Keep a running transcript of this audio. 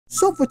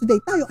So for today,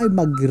 tayo ay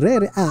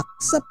magre-react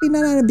sa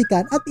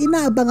pinananabikan at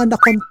inaabangan na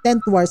content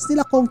wars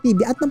nila Cong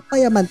TV at ng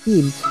Payaman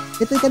Team.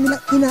 Ito'y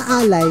kanilang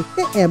inaalay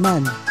kay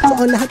Emman. So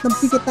ang lahat ng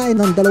pikitain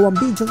ng dalawang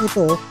video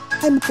ito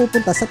ay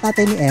mapupunta sa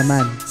tatay ni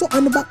Emman. So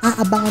ano bang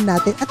aabangan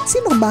natin at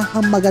sino ba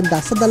ang maganda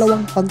sa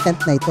dalawang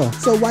content na ito?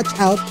 So watch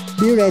out,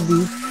 be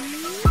ready,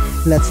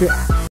 let's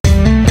react.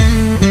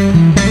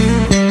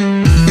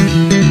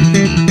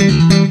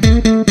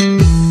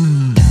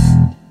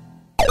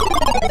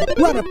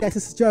 What up guys,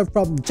 this is Jerv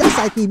from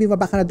ghesai TV. We're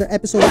back another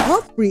episode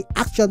of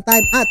Reaction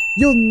Time. At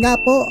yun nga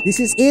po, this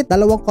is it.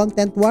 Dalawang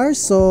content wars.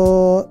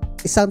 So,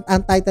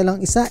 ang title lang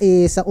isa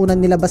is, ang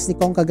unang nilabas ni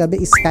Cong kagabi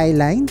is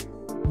Skyline.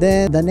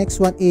 Then, the next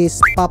one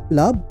is Pop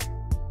Love,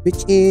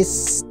 which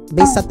is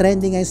based sa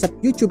trending ngayon sa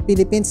YouTube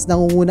Philippines,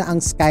 nangunguna ang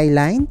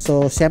Skyline.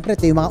 So, syempre,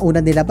 ito yung mga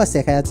unang nilabas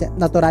eh. Kaya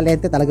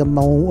naturalmente talagang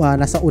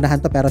nasa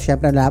unahan to. Pero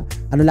syempre,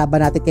 laban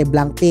natin kay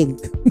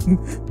Blackpink.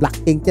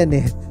 Blackpink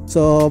yan eh.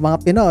 So, mga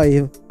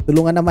Pinoy,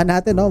 tulungan naman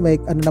natin, no? May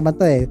ano naman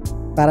to eh.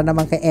 Para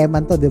naman kay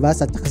Emman to, 'di ba?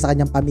 Sa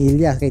kanyang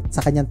pamilya,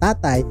 sa kanyang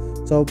tatay.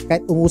 So,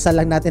 kahit ungusan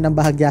lang natin ng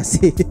bahagya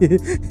si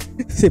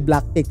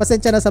Blackpink.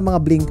 Pasensya na sa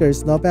mga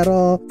blinkers, no?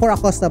 Pero for a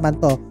cause naman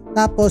to.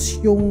 Tapos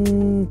yung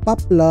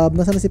Pop Love,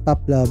 nasaan na si Pop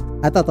Love?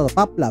 To,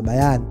 Pop Love,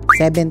 ayan.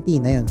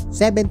 17, ayun.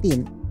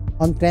 17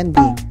 on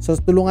trending. So,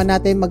 tulungan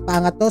natin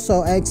magpaangat to.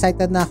 So,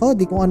 excited na ako.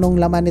 Di kung anong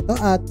laman nito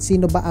at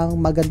sino ba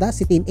ang maganda?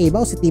 Si Team A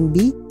ba o si Team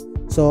B?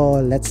 So,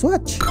 let's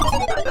watch.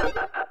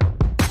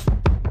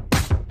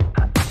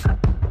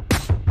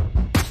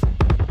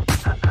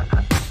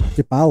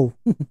 Si Pau.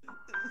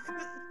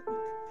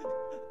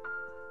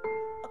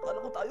 Akala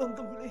ko tayo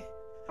hanggang huli.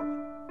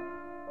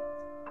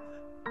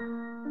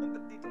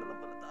 Hanggang dito na lang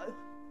pala tayo.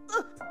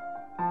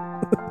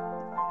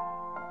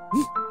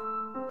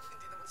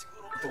 Hindi naman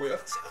siguro. Ito ko yan?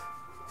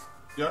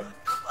 Yan?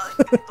 Bakit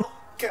ganito?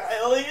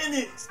 Kaya ko yan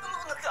eh. Sino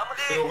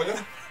nagkamali? Pero ko yan?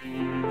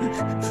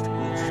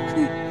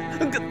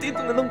 Hanggang dito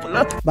na lang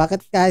pala.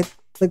 Bakit kahit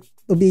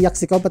umiyak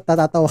si Cong, ba't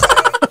natatawa?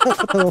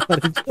 Natatawa pa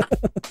rin siya.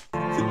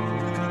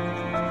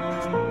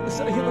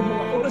 Sayang ang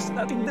mga oras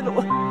nating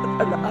dalawa at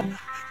alaala.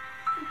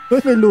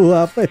 May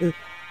luha pa eh.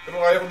 Pero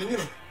kaya ko din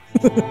yun.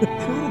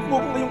 Tinurog mo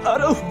ko ngayong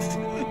araw.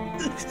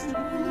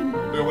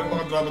 Pero yung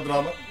mga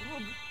drama-drama.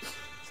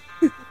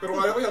 Pero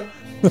kaya ko yan.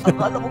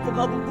 Akala ko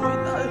pagkabubuhay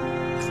tayo.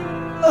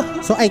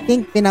 So I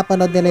think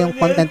pinapanood nila yung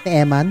content ni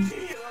Emman.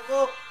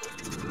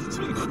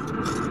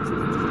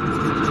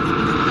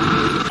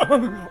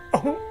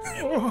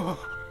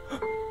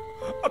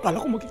 Akala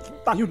ko magiging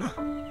tayo na.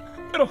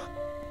 Pero,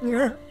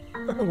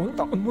 2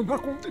 taon mo na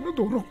akong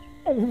tinudurog.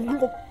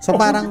 So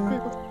parang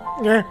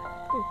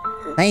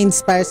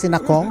na-inspire si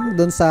na Cong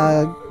dun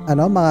sa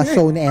mga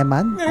show ni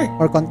Emman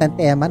or content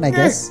ni Emman, I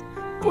guess.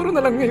 Puro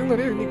na lang ngayong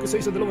naririnig ko sa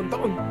 2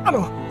 taon.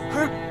 Ano?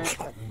 Ha?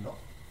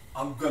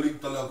 Ang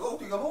galing talaga. O,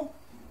 tingnan mo.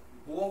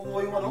 Buwang-buwa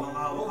yung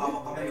Mga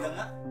hawak-hawak pa kayo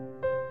nga.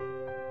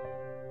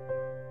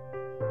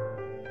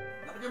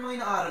 Dapat yung mga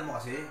inaaral mo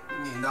kasi.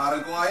 Inaaral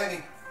ko nga yan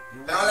eh.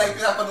 Kaya lang yung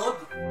pinapanood.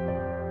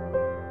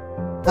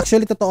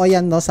 Actually, totoo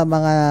yan, no, sa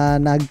mga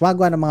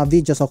nagwagawa ng mga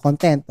videos o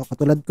content. O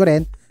katulad ko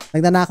rin,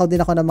 nagnanakaw din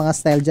ako ng mga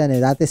style dyan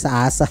eh. Dati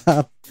sa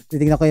ASAP,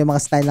 titignan ko yung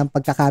mga style ng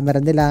pagkakamera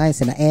nila. Ngayon,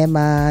 sina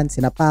Emman,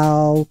 sina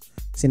Pau,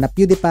 sina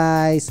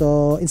PewDiePie.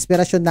 So,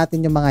 inspirasyon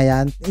natin yung mga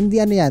yan. Hindi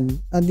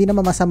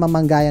naman masama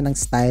manggaya ng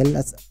style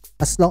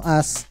as long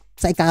as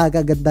sa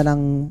ikakagaganda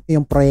ng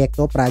yung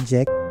proyekto,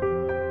 project.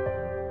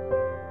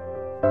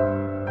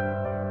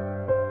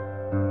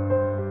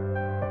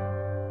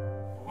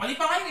 Mali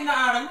pa kayo,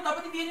 inaaral mo.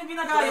 Dapat hindi yan yung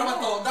pinag-aaral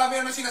mo. Dami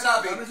yan ang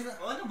sinasabi.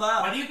 Ano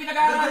ba? Mali yung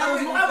pinag-aaral mo.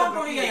 Mukha bang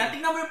Korea yan?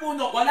 Tingnan mo yung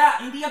puno.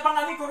 Wala. Hindi yan pang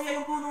Korea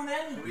yung puno na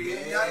yan.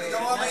 Yan, ikaw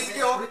mga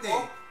maigi oh.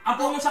 Ang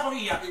puno sa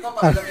Korea. Ikaw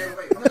pakilagay mo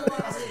kayo.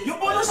 Yung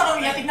puno sa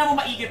Korea, tingnan mo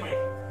maigi pre.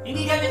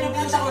 Hindi ganyan yung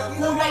puno sa Korea.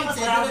 Kulay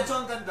Kasi brown. diretso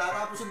ang ganda,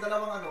 tapos yung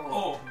dalawang ano.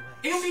 Oo.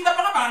 Eh yung bida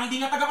pa nga, parang hindi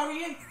nga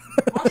taga-Korea eh.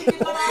 Matigil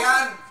na nga.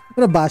 Yan.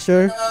 Ano,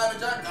 basher?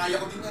 Kaya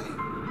ko din yan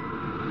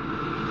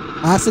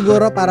eh.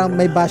 Siguro parang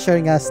may basher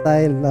nga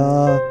style.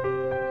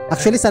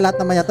 Actually, sa lahat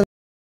naman yata.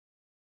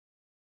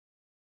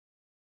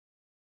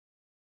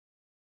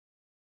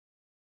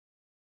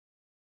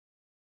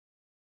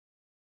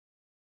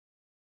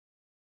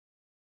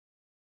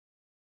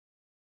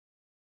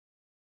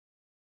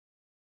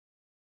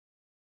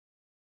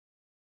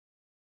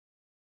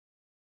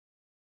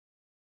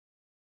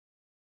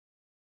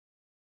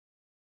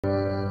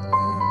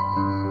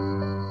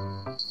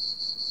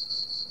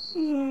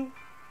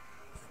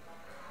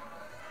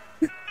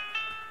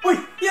 Uy!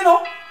 Yan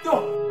o! Yo!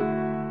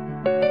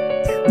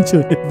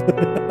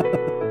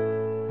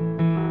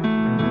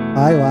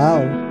 Ay, wow.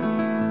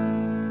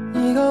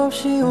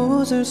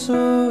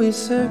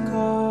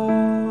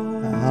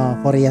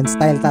 Korean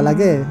style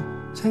talaga eh.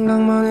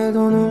 생각만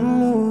해도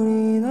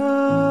눈물이 나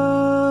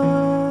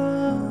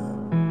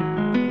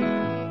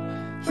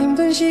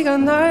힘든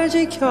시간 날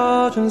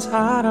지켜준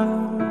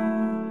사람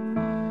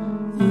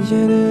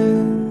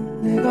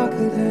이제는 내가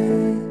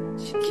그댈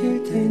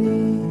지킬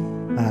테니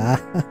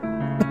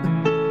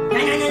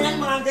Ganyan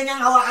mga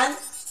ganyang hawakan?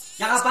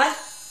 Yakapan?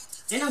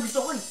 Yan ang gusto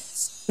ko eh.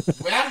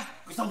 Gusto mo yan?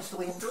 Gusto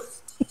ko yan.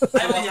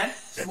 Ayaw mo yan?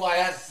 Gusto mo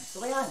yan? Gusto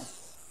ko yan.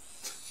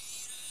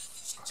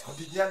 Ako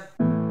din yan.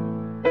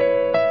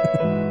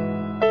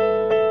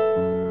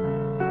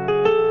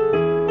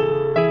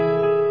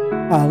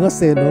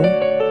 Angas eh, no?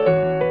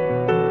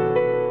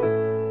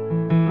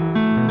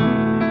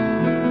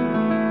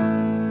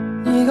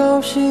 네가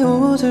없이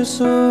웃을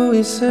수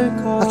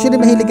있을까 Actually,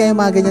 mahilig kayo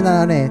mga ganyan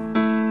na ano eh.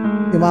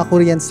 Yung mga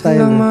Korean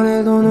style. 생각만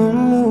해도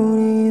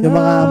눈물이 Yung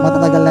mga 나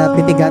matatagal na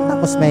pitigan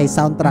tapos may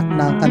soundtrack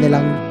ng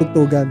kanilang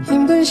tugtugan.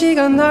 힘든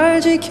시간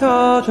날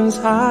지켜준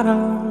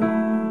사람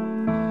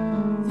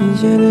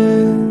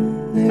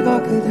이제는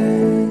내가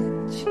그댈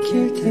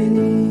지킬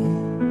테니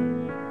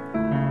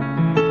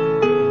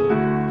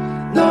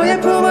너의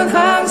품은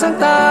항상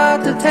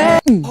따뜻해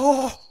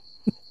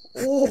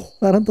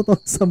Parang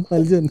totoong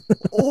sampal yun.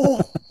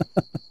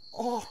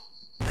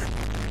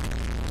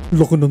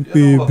 Loko ng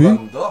TV.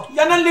 Maganda.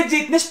 Yan ang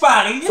legitness,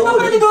 pare. Yan ang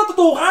hindi ko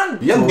natutukan.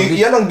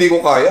 Yan ang di ko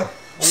kaya.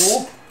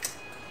 Oo.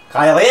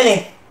 Kaya ko yan eh.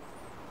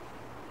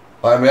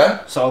 Kaya mo yan?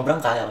 Sobrang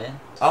kaya ko yan.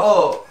 Ako,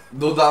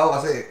 duda ako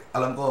kasi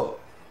alam ko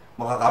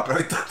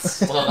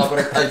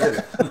makaka-copyright tayo dyan.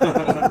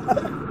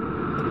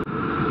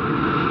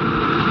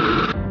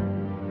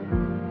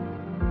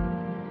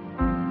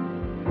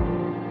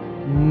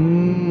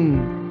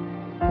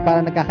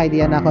 Parang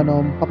nagkaka-idea na ako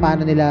nung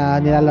paano nila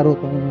nilalaro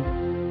tong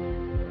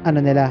ano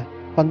nila,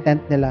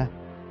 content nila.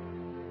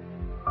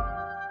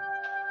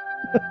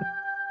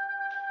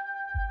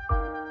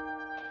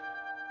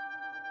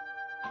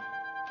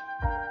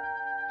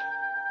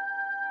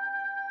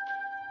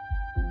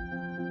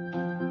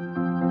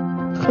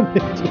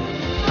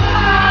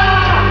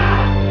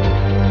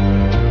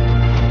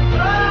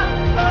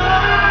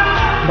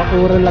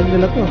 Bakuran lang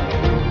nila to.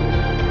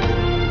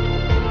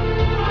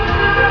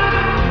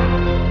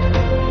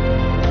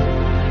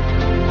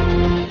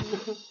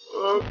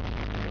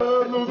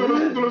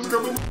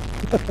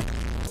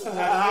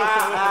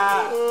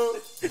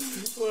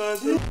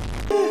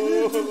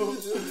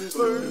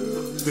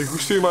 Hindi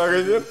gusto yung mga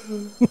ganyan.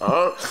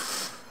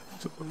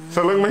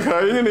 Salang may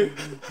kaya yan eh.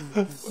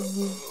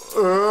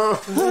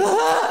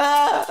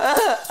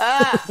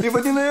 Di ba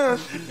din na yan?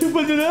 Di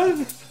ba din na yan?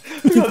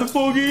 Masyadong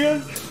pogi yan.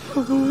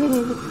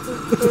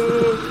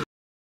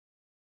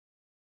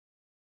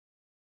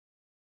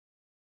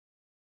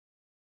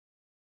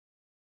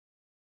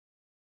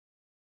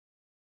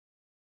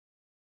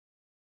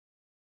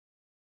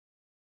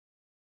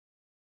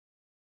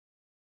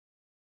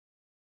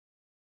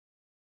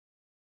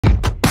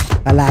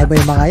 Kalahin mo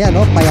yung mga yan,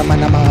 no? Payaman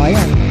na mga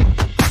yan.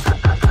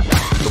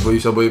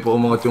 Sabay-sabay pa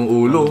umangat yung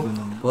ulo.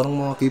 Parang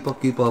mga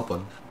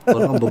kipap-kipapan.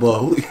 Parang ang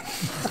babaho eh.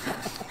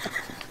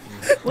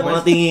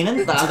 Mga tinginan,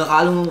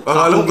 akala mo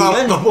Akala mo kapogi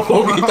yan eh.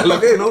 kapogi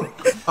talaga eh, no?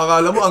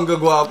 Akala mo ang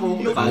gagwapo.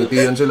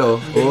 Ngitiyan sila, oh.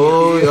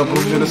 Oy,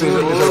 approve sila sa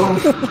isa't isa.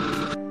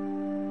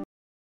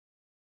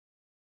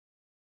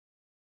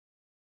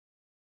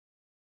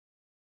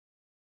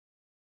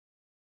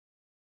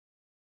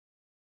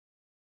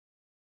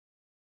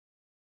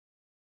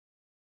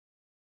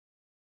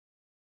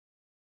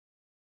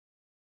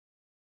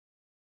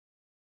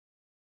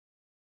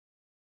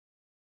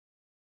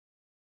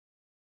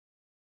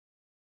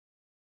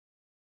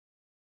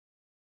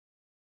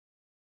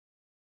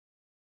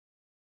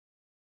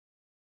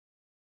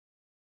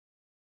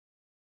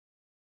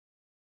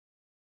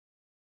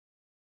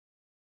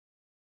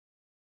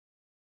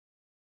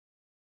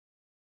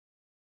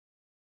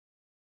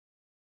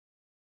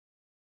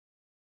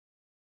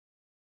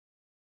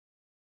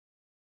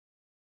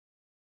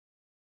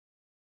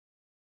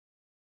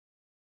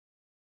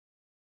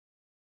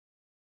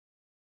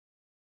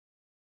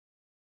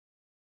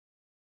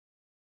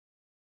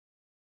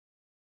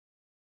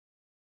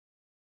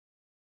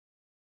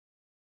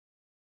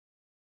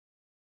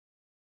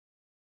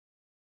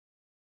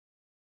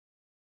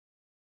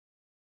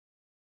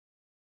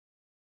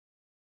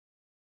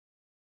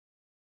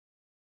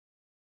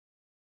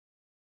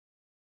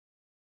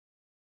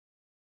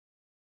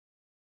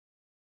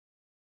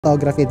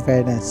 Photography in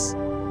fairness.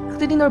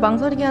 그들이 널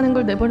망설이게 하는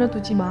걸 내버려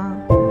두지 마.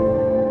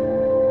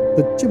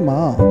 Tutsi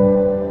ma.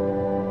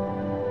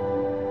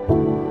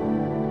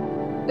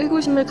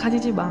 의구심을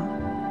가지지 마.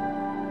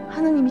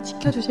 하느님이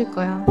지켜주실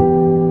거야.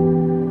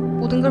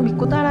 모든 걸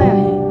믿고 따라야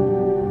해.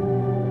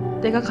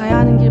 내가 가야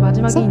하는 길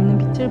마지막에 있는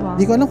빛을 봐.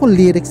 Di ko alam kung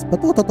lyrics ba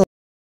to. Totoo.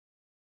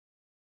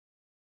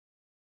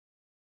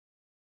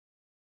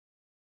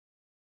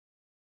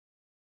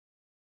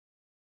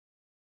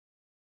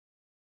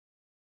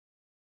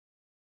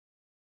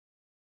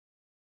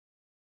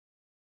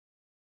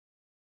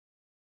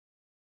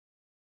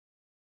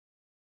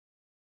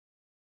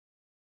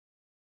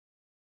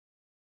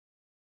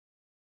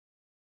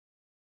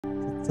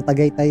 Sa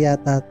Tagaytay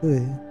yata to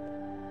eh.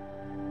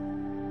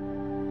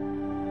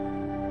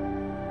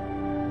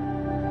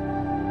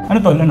 Ano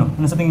tol? Ano?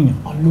 Ano sa tingin nyo?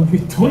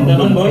 Ganda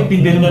nun, boy.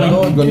 Tindi naman ako.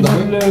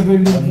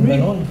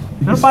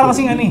 Pero parang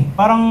kasing ano eh,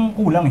 parang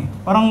kulang eh.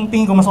 Parang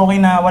tingin ko mas okay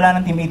na wala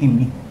ng team A, team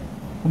B.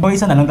 Kumbaga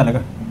isa na lang talaga.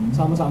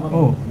 Sama-sama.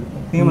 Oo.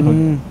 Tingin mo tol.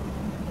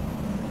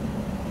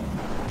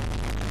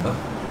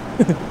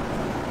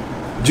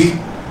 G.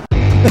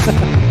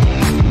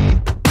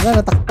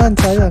 Wala, natakpan,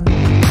 sayang.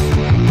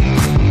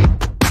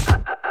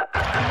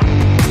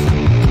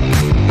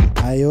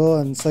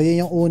 Ayun. So,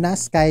 yun yung una,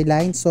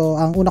 Skyline. So,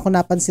 ang una ko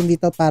napansin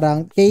dito,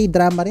 parang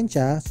K-drama rin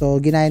siya. So,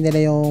 ginaya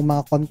nila yung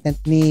mga content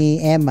ni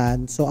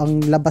Emman. So,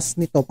 ang labas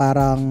nito,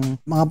 parang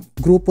mga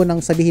grupo ng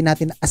sabihin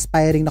natin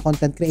aspiring na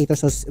content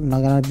creators, so,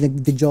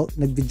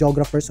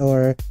 nag-videographers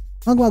or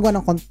mga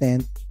gumagawa ng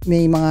content.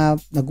 May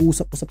mga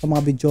nag-uusap-usap ng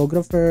mga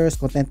videographers,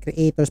 content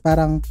creators,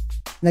 parang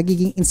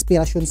nagiging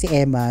inspirasyon si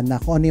Emman na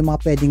kung ano yung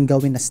mga pwedeng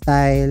gawin na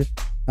style,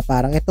 na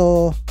parang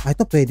ito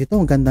pwede to,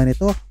 ang ganda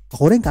nito.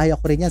 Ako rin, kaya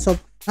ko rin yan. So,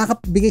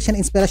 nakakabigay siya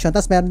ng inspirasyon.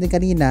 Tapos meron din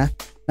kanina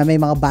na may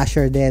mga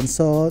basher din.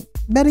 So,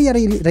 very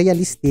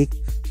realistic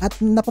at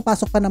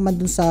napapasok pa naman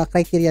dun sa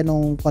criteria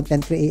ng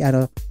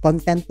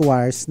content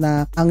wars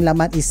na ang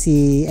laman is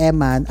si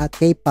Emman at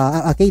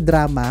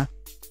K-drama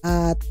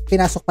at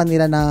pinasok pa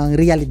nila ng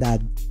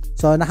realidad.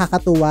 So,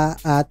 nakakatuwa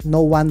at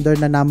no wonder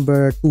na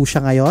number 2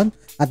 siya ngayon.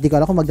 At di ko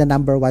alam kung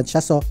magna-number 1 siya.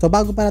 So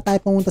bago para tayo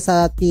pumunta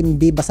sa Team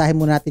B, basahin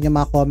muna natin yung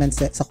mga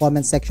comments sa comment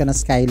section ng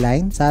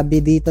Skyline.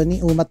 Sabi dito ni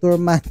Uma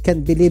Turman,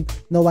 can't believe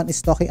no one is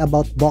talking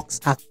about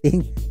Bok's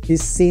acting. His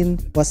scene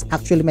was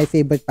actually my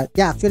favorite part.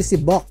 Yeah, actually si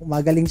Bok,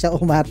 magaling siya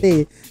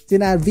umarte. Si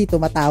Narvi,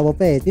 tumatawa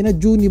pa eh. Sina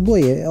Juni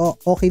Boy,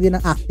 okay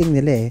din ang acting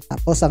nila eh.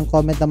 Tapos ang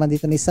comment naman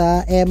dito ni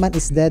sa Emman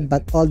is dead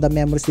but all the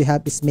memories we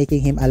have is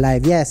making him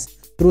alive.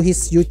 Yes, through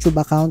his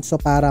YouTube account, so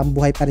parang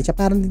buhay pa rin siya.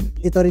 Parang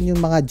ito rin yung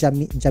mga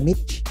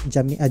Jamich,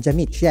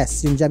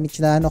 yes, yung Jamich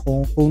na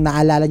kung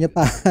naalala nyo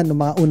pa no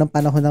mga unang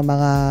panahon ng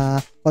mga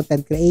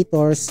content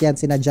creators, yan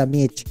sina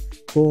Jamich.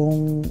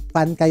 Kung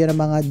fan kayo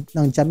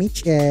ng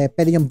Jamich,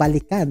 pwede yung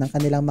balikan ang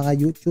kanilang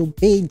mga YouTube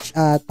page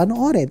at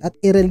panoorin at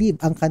i-relieve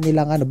ang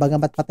kanilang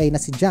bagamat patay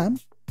na si Jam,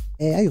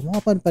 ayun,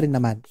 mga fan pa rin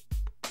naman.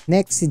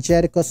 Next, si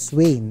Jericho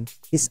Swain.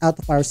 He's out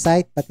of our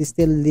sight but he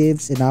still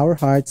lives in our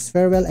hearts.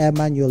 Farewell,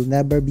 Emman. You'll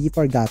never be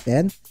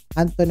forgotten.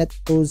 Antoinette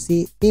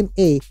Cozy. Team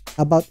A.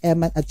 About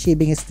Emman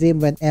achieving his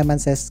dream when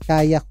Emman says,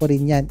 kaya ko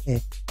rin yan.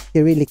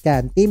 He really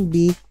can. Team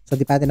B. So,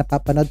 di pa natin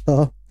napapanood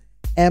to.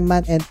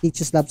 Emman and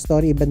Peach's love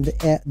story. Even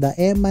the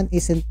Emman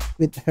isn't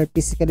with her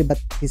physically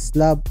but his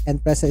love and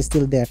presence is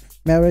still there.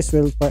 Memories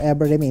will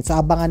forever remain. So,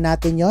 abangan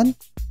natin yon.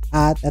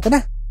 At eto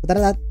na. Punta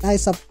na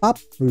tayo sa Pop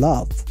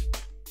Love.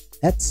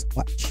 Let's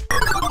watch.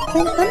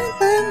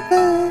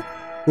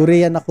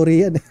 Korean na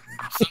Korean.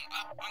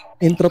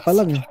 Intro pa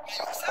lang eh.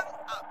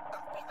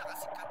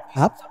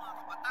 Up?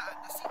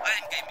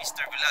 Ayon kay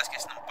Mr.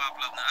 Velasquez ng Pop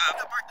Love na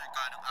app. Partner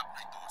ka ng app na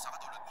ito sa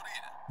katulad mo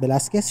rin.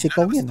 Velasquez, si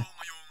Cong yan.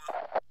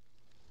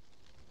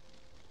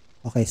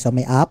 Okay, so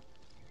may app.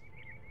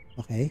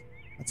 Okay,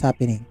 what's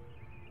happening?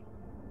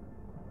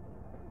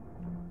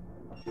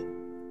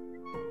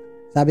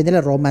 Sabi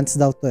nila romance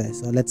daw to eh.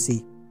 So let's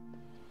see.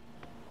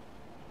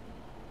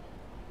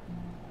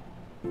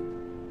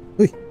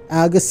 Uy,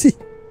 agas eh.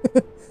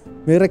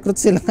 May recruit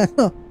sila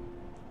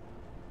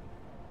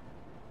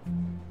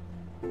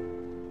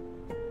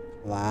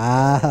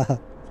Wow.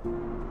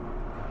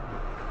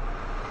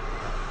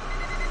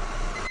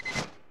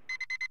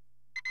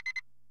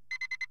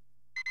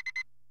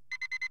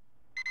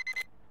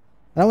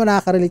 Alam mo,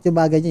 nakaka-relate yung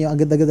bagay niyo. Yung ang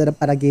ganda-ganda ng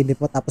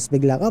panaginip mo tapos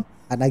biglang,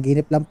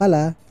 panaginip lang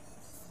pala.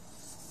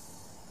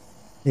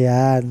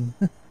 Yan.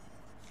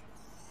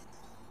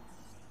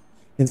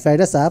 In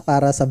fairness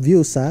para sa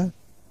views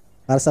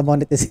para sa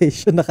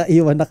monetization,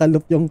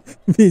 nakaloop yung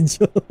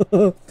video.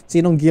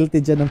 Sinong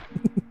guilty dyan?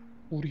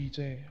 우리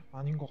이제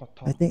아닌 것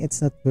같아. I think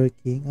it's not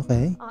working.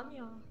 Okay.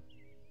 아니야.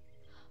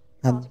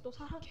 나 아직도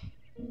사랑해.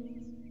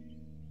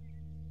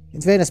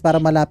 In fairness,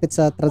 para malapit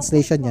sa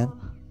translation yan.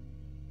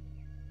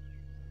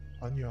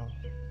 아니야.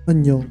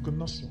 안녕.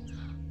 끝났어.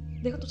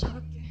 내가 또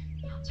잘할게.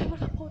 제발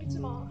나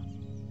버리지 마.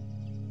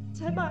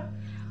 제발.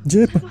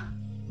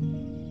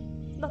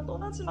 나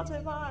떠나지 마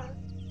제발.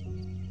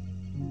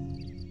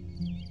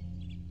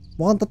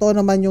 Mukhang totoo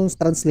naman yung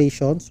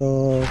translation.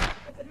 So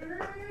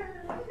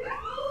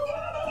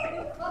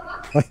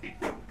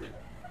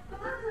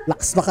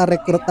lakas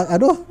maka-recruit ng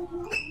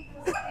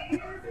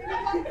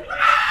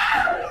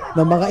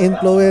ng mga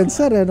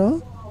influencer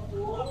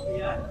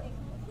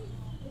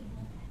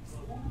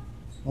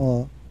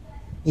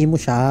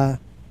imo siya.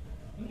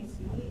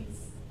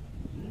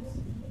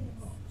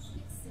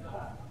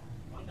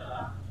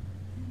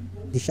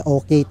 Hindi siya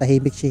okay,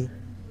 tahimik siya.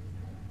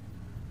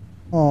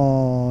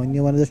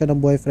 Iniwan na siya ng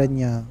boyfriend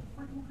niya.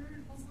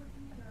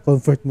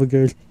 Comfort mo,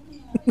 girl.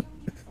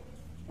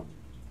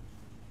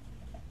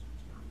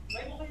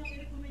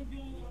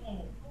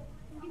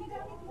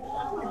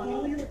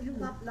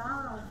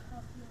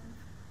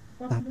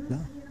 Tapla.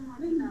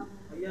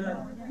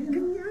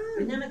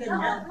 Ganyan na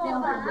ganyan.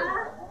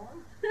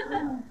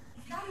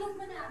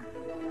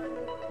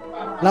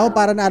 Alam ko,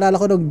 parang naalala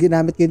ko nung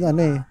ginamit ko yung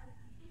ano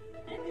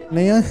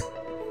yun?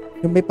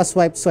 Yung may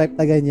pa-swipe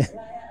na ganyan.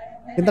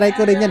 Try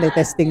ko rin yan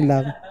testing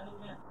lang.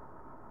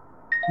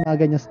 Mga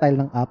ganyan style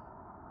ng app.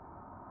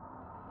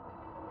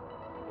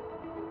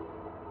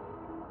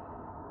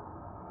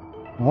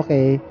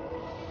 Okay.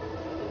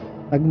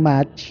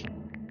 Nag-match.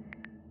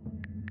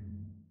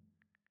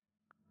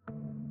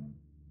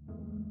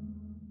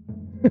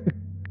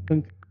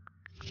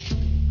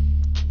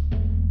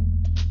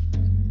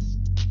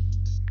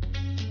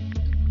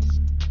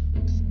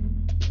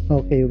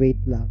 Okay,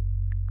 wait lang.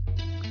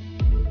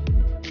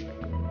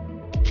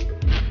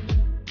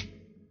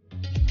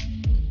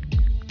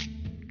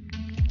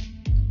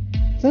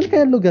 Saan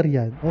kaya lugar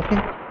yan? Okay.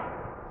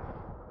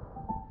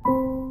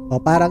 O,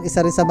 parang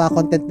isa rin sa mga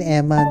content ni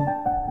Emman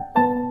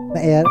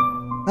na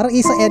parang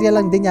isang area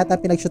lang din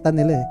yata pinagshootan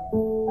nila eh.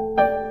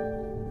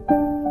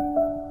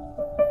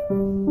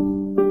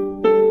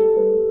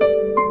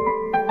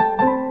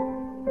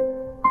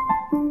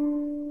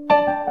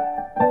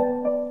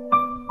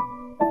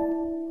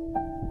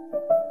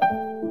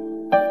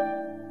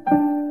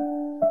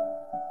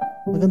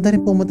 Maganda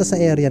rin pumunta sa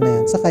area na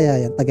yan. Sa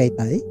kaya yan?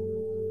 Tagaytay?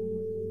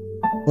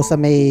 O sa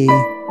may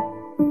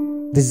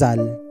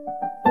Rizal?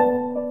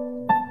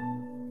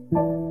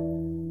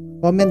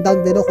 Comment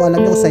down below kung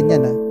alam nyo kung saan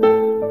yan ha.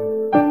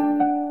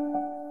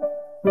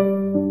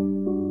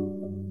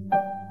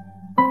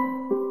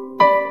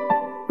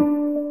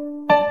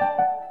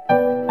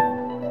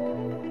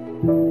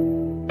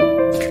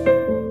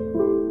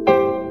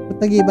 Ba't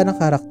nag-iiba ng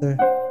character?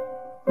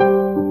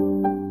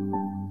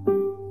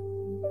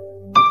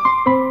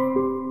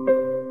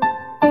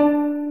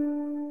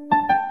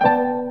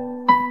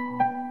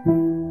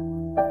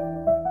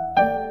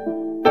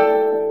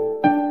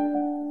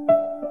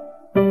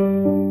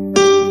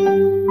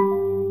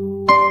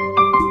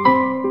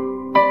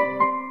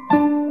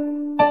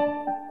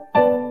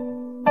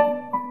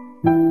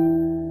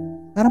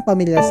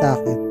 Familiar sa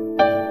akin.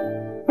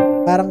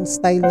 Parang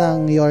style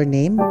ng Your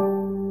Name.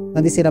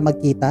 Hindi sila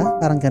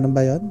magkita. Parang ganun ba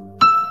yun?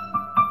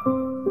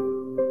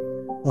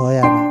 Oh,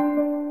 yan.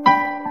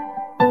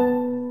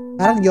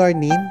 Parang Your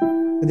Name.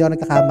 Hindi ako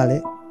nagkakamali.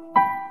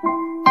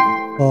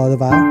 Oh,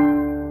 diba?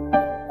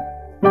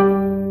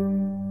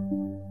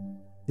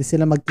 Hindi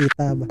sila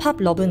magkita. 팝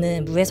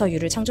러브는 무에서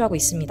유를 창조하고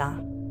있습니다.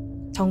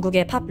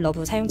 전국의 팝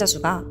러브 사용자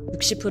수가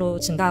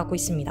 60% 증가하고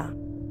있습니다.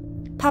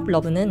 팝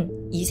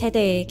러브는 이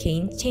세대의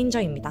개인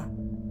체인저입니다.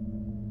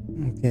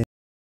 Okay.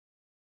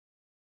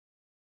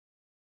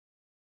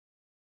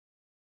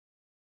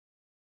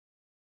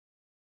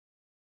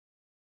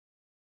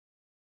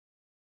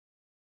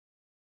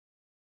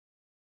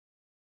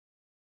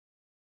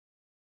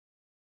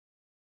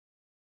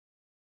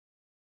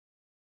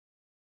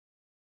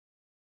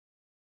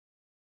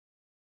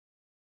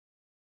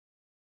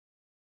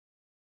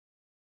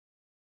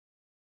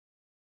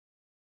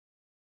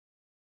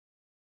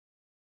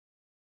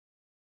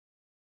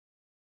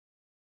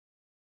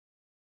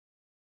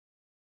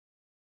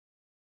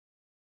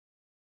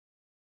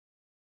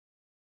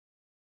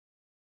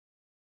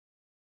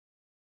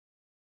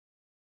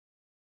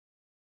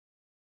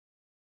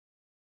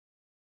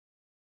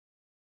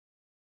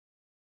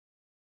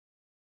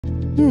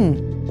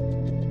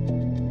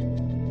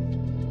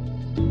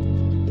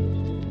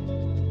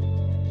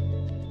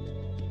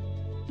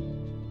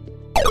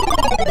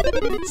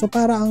 So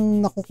para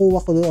ang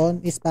nakukuha ko doon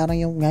is parang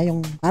yung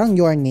parang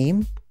Your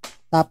Name,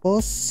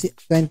 tapos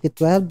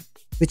 2012,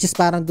 which is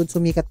parang doon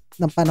sumikat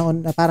ng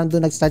panahon, parang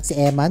doon nag-start si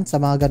Emman sa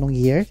mga ganong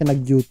year. Siya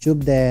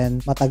nag-YouTube, then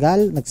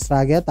matagal,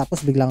 nag-struggle,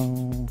 tapos biglang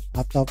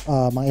after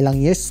mga ilang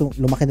years,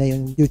 lumaki na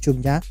yung YouTube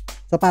niya.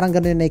 So parang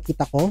gano'n yung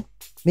nakikita ko.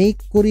 May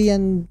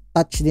Korean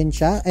touch din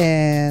siya,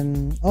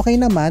 and okay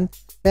naman.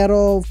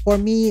 Pero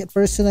for me,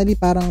 personally,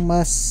 parang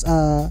mas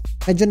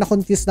medyo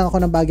na-confuse lang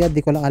ako ng bagay,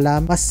 di ko lang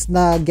alam. Mas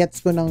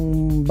na-gets ko ng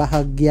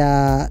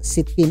bahagya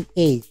si Team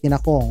A, tina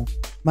Cong.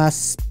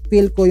 Mas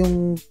feel ko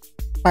yung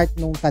part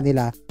nung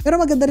kanila. Pero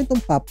maganda rin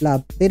tong Pop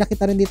Love. Then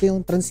nakita rin dito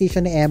yung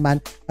transition ni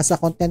Emman as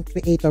a content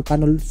creator,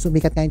 paano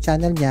sumikat nga yung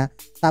channel niya.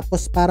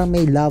 Tapos parang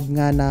may love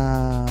nga na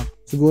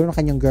siguro ng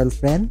kanyang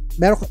girlfriend.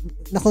 Pero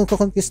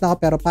naku-confuse na ako,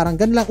 pero parang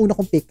ganun lang una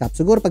kong pick up.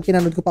 Siguro pag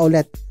pinanood ko pa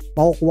ulit,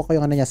 makukuha ko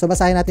yung ano niya. So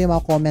basahin natin yung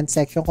mga comment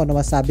section kung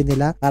ano masabi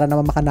nila para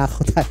naman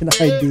makanakaw tayo ng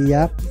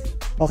idea.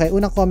 Okay,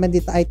 unang comment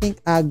dito, I think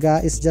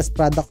Aga is just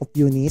product of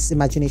Eunice's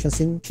imagination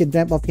since she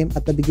dreamt of him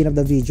at the beginning of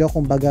the video.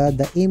 Kumbaga,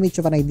 the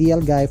image of an ideal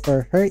guy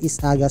for her is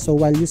Aga. So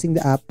while using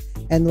the app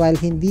and while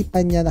hindi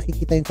pa niya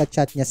nakikita yung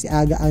ka-chat niya, si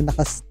Aga ang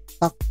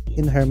nakastuck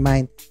in her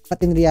mind.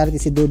 But in reality,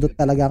 si Dudut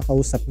talaga ang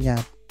kausap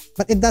niya.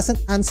 But it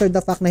doesn't answer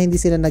the fact na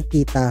hindi sila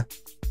nagkita.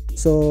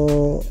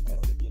 So,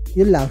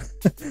 yun lang.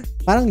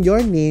 Parang Your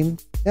Name,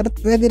 pero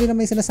pwede rin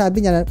naman yung sinasabi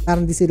niya na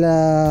parang di sila,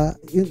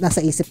 yung nasa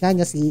isip nga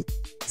niya si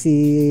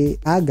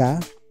Aga.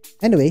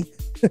 Anyway,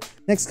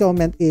 next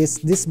comment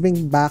is, this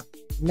bring back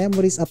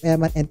memories of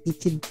Emman and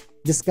Tichi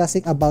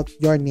discussing about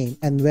Your Name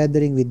and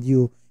Weathering with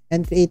You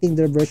and creating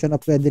their version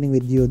of Weathering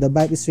with You. The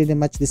vibe is really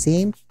much the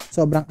same.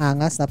 Sobrang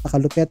angas,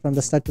 napakalupit from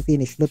the start to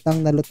finish. Lutang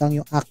na lutang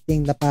yung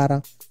acting na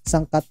parang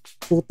sangkat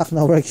tutak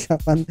na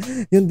workshopan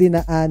yung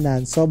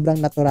dinaanan.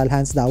 Sobrang natural,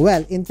 hands down.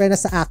 Well, in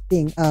fairness sa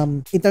acting,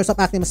 in terms of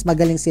acting, mas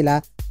magaling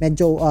sila.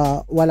 Medyo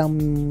walang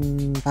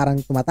parang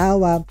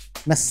tumatawa,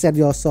 mas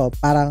seryoso.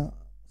 Parang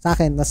sa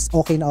akin, mas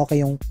okay na okay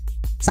yung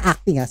sa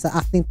acting sa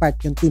acting part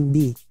yung Team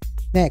B.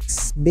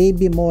 Next,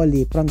 Baby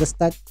Molly. From the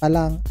start pa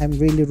lang, I'm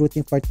really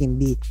rooting for Team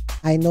B.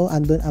 I know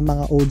andun ang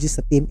mga OGs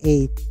sa Team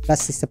A plus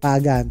si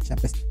Sapagan.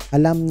 Siyempre,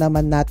 alam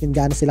naman natin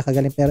gaano sila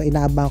kagaling pero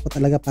inaabangan ko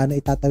talaga paano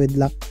itatawid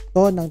lang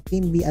to ng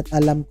Team B at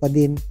alam ko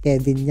din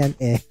Kevin yan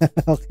eh.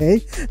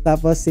 Okay?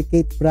 Tapos si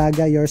Kate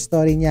Braga, your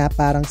story niya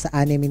parang sa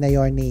anime na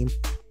Your Name.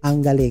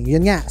 Ang galing.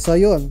 Yun nga. So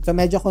yun. So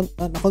medyo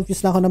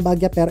na-confuse lang ako ng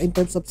bagya pero in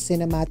terms of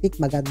cinematic,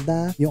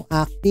 maganda. Yung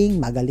acting,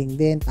 magaling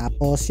din.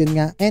 Tapos yun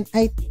nga. And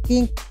I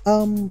think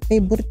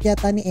favorite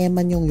yata ni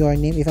Emman yung Your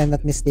Name if I'm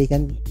not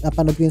mistaken.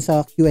 Napanood ko yun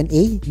sa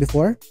Q&A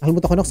before.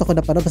 Nakalimutan ko na kung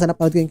napanood. Basta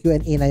napanood ko yung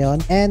Q&A na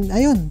yun. And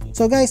ayun.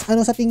 So guys,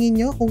 ano sa tingin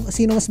nyo? Kung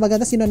sino mas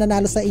maganda? Sino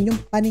nanalo sa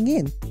inyong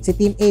paningin? Si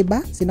Team A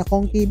ba? Sina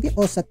Cong TV?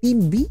 O sa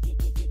Team B?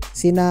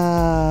 Sina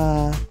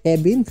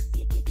Kevin?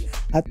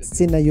 At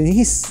sina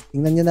Eunice.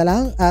 Tingnan nyo na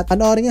lang. At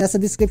panoorin nyo. Nasa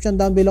description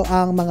down below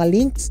ang mga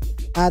links.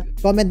 At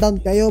comment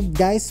down kayo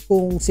guys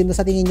kung sino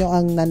sa tingin nyo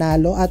ang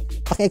nanalo. At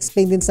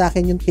paki-explain din sa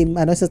akin yung team,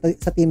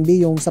 sa Team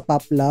B, yung sa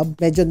Pop Love.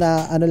 Medyo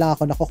na, lang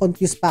ako,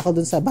 nako-confuse pa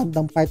ako dun sa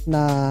bandang part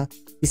na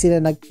di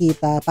sila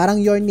nagkita. Parang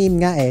Your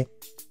Name nga eh.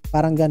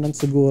 Parang ganun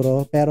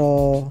siguro.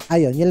 Pero,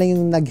 ayun, yun lang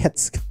yung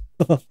nag-gets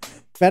ko.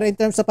 Pero in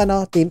terms of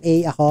Team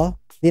A ako.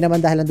 Hindi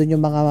naman dahil nandun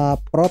yung mga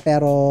pro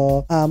pero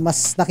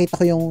mas nakita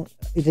ko yung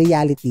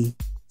reality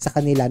sa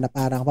kanila na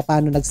parang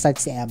paano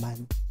nag-start si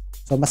Emman.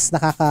 So mas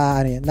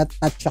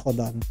na-touch ako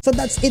doon. So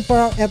that's it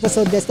for our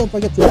episode guys. Don't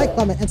forget to like,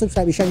 comment, and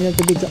subscribe. I-share nyo yung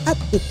video at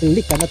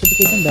i-click ang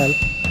notification bell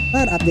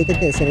para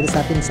updated kayo sa latest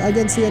happenings. So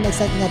again, see you next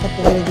time. Ingatan po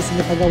kayo yung gusto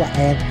nyo pagawa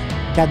and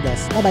God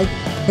bless. Bye-bye.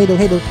 Hey do,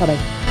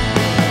 bye-bye.